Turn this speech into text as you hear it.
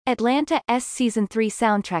Atlanta's Season 3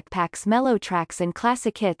 soundtrack packs mellow tracks and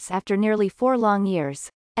classic hits after nearly 4 long years.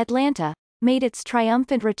 Atlanta made its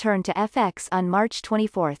triumphant return to FX on March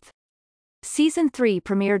 24. Season 3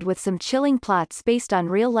 premiered with some chilling plots based on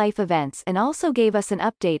real-life events and also gave us an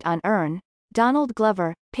update on Earn, Donald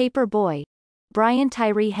Glover, Paper Boy, Brian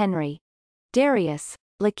Tyree Henry, Darius,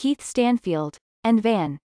 Lakeith Stanfield, and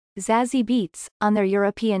Van Zazie Beetz on their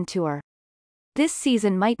European tour. This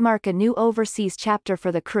season might mark a new overseas chapter for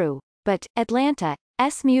the crew, but Atlanta's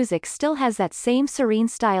music still has that same serene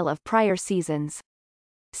style of prior seasons.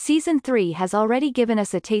 Season 3 has already given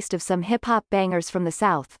us a taste of some hip-hop bangers from the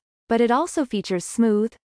South, but it also features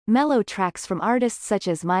smooth, mellow tracks from artists such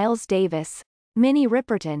as Miles Davis, Minnie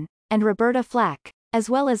Riperton, and Roberta Flack, as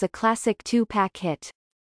well as a classic 2-pack hit.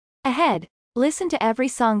 Ahead, listen to every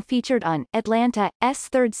song featured on Atlanta's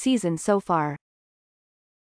third season so far.